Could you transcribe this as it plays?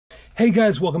Hey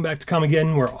guys, welcome back to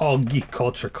Comicgeddon, where all geek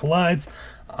culture collides.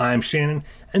 I'm Shannon,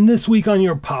 and this week on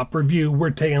your Pop Review,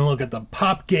 we're taking a look at the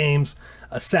Pop Games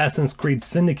Assassin's Creed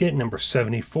Syndicate number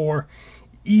 74,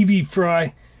 Evie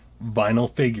Frye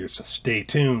vinyl figures. So stay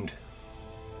tuned.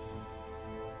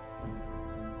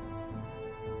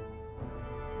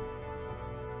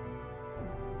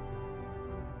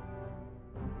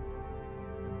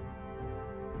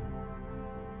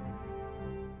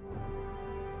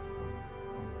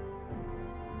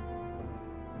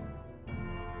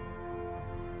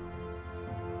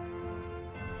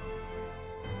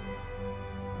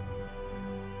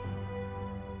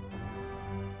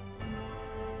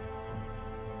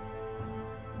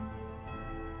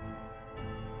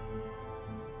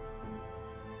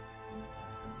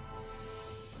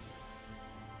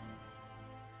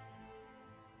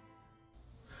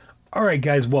 Alright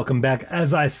guys, welcome back.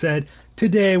 As I said,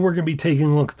 today we're going to be taking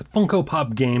a look at the Funko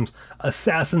Pop Games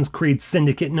Assassin's Creed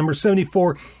Syndicate number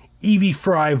 74 Evie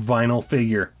Frye vinyl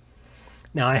figure.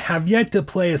 Now I have yet to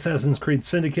play Assassin's Creed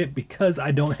Syndicate because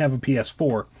I don't have a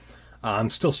PS4. I'm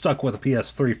still stuck with a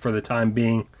PS3 for the time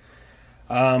being.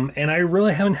 And I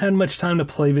really haven't had much time to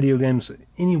play video games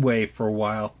anyway for a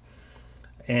while.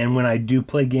 And when I do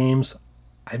play games,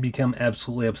 I become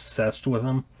absolutely obsessed with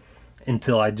them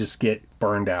until I just get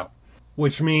burned out.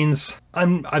 Which means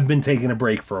I've been taking a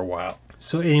break for a while.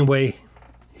 So anyway,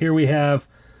 here we have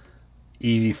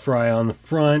Evie Frye on the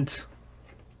front,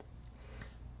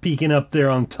 peeking up there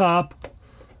on top,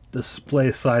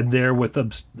 display side there with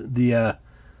the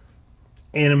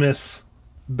Animus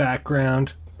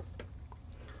background.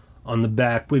 On the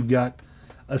back we've got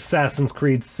Assassin's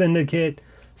Creed Syndicate.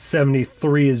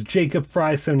 73 is Jacob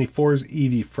Frye, 74 is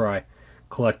Evie Frye.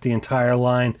 Collect the entire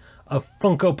line of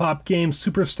Funko Pop Games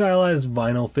super stylized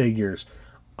vinyl figures,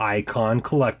 Icon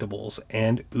Collectibles,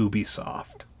 and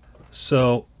Ubisoft.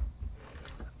 So,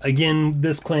 again,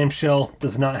 this clamshell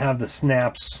does not have the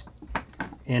snaps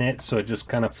in it, so it just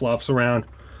kind of flops around,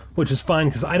 which is fine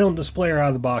because I don't display her out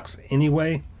of the box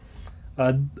anyway.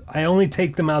 I only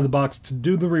take them out of the box to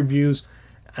do the reviews,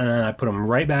 and then I put them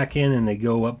right back in and they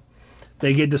go up.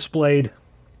 They get displayed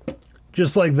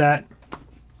just like that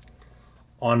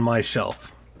on my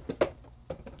shelf.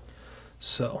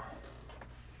 So,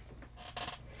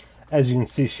 as you can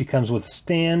see, she comes with a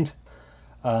stand,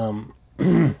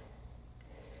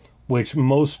 which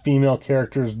most female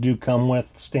characters do come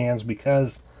with stands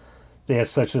because they have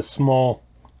such a small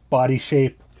body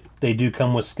shape. They do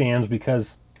come with stands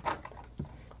because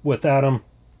without them,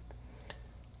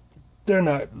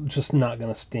 they're just not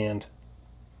going to stand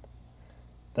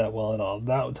that well at all.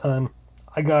 That time,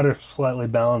 I got her slightly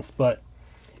balanced, but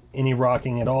any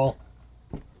rocking at all,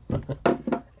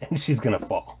 and she's gonna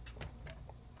fall.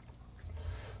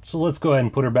 So let's go ahead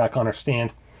and put her back on her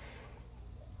stand.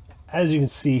 As you can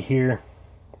see here,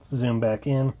 let's zoom back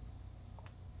in.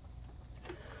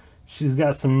 She's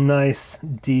got some nice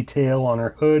detail on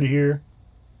her hood here.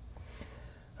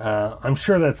 I'm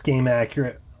sure that's game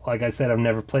accurate. Like I said, I've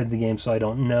never played the game, so I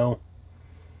don't know.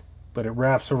 But it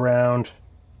wraps around.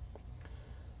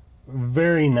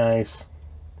 Very nice.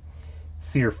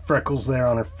 See her freckles there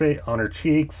on her face, on her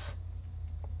cheeks.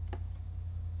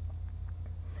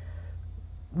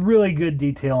 Really good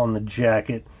detail on the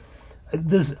jacket.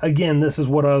 This is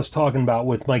what I was talking about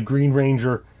with my Green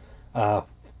Ranger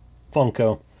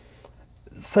Funko.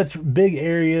 Such big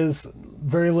areas,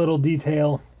 very little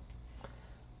detail.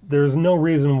 There's no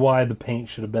reason why the paint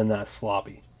should have been that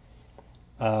sloppy.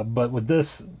 But with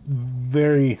this,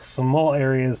 very small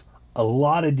areas, a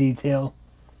lot of detail.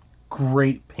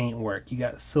 Great paint work. You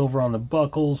got silver on the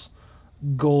buckles,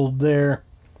 gold there,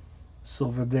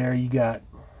 silver there. You got,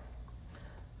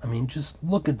 I mean, just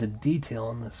look at the detail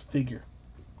on this figure.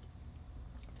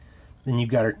 Then you've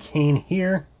got her cane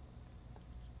here.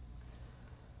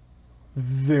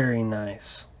 Very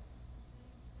nice.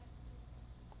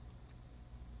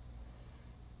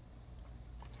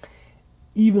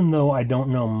 Even though I don't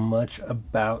know much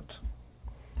about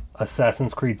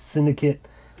Assassin's Creed Syndicate,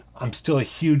 I'm still a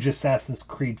huge Assassin's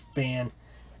Creed fan,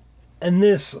 and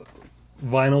this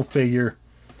vinyl figure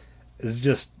is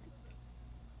just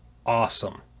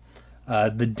awesome.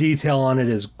 The detail on it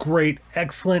is great,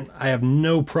 excellent. I have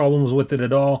no problems with it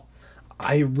at all.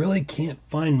 I really can't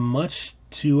find much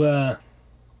to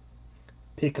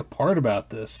pick apart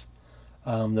about this.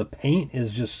 The paint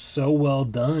is just so well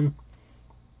done.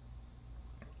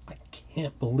 I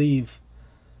can't believe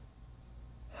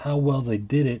how well they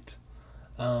did it.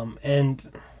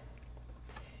 And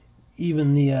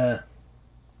even the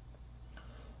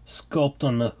sculpt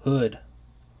on the hood,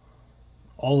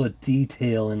 all the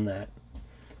detail in that,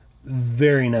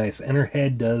 very nice. And her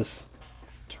head does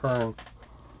turn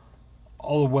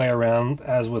all the way around,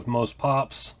 as with most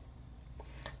pops.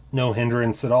 No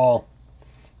hindrance at all.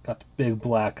 Got the big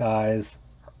black eyes,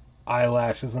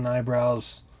 eyelashes and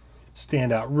eyebrows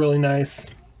stand out really nice.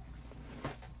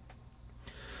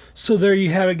 So there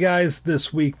you have it, guys,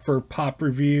 this week for Pop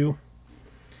Review.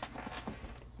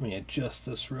 Let me adjust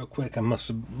this real quick. I must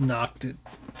have knocked it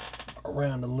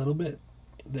around a little bit.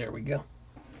 There we go.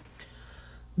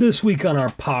 This week on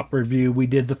our Pop Review, we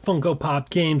did the Funko Pop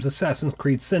Games Assassin's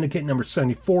Creed Syndicate number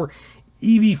 74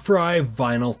 Evie Frye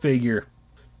vinyl figure.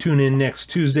 Tune in next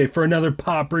Tuesday for another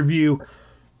Pop Review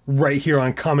right here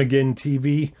on Comicgeddon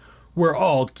TV, where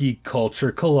all geek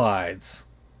culture collides.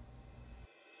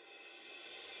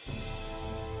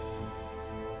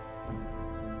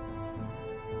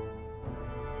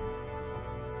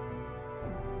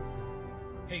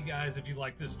 Hey guys, if you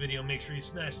like this video, make sure you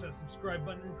smash that subscribe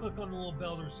button and click on the little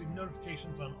bell to receive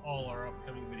notifications on all our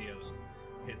upcoming videos.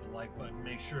 Hit the like button,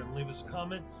 make sure and leave us a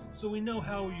comment so we know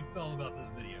how you felt about this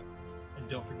video. And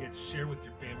don't forget to share with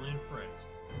your family and friends.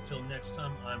 Until next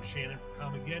time, I'm Shannon for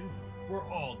Comicgeddon, where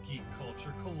all geek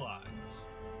culture collides.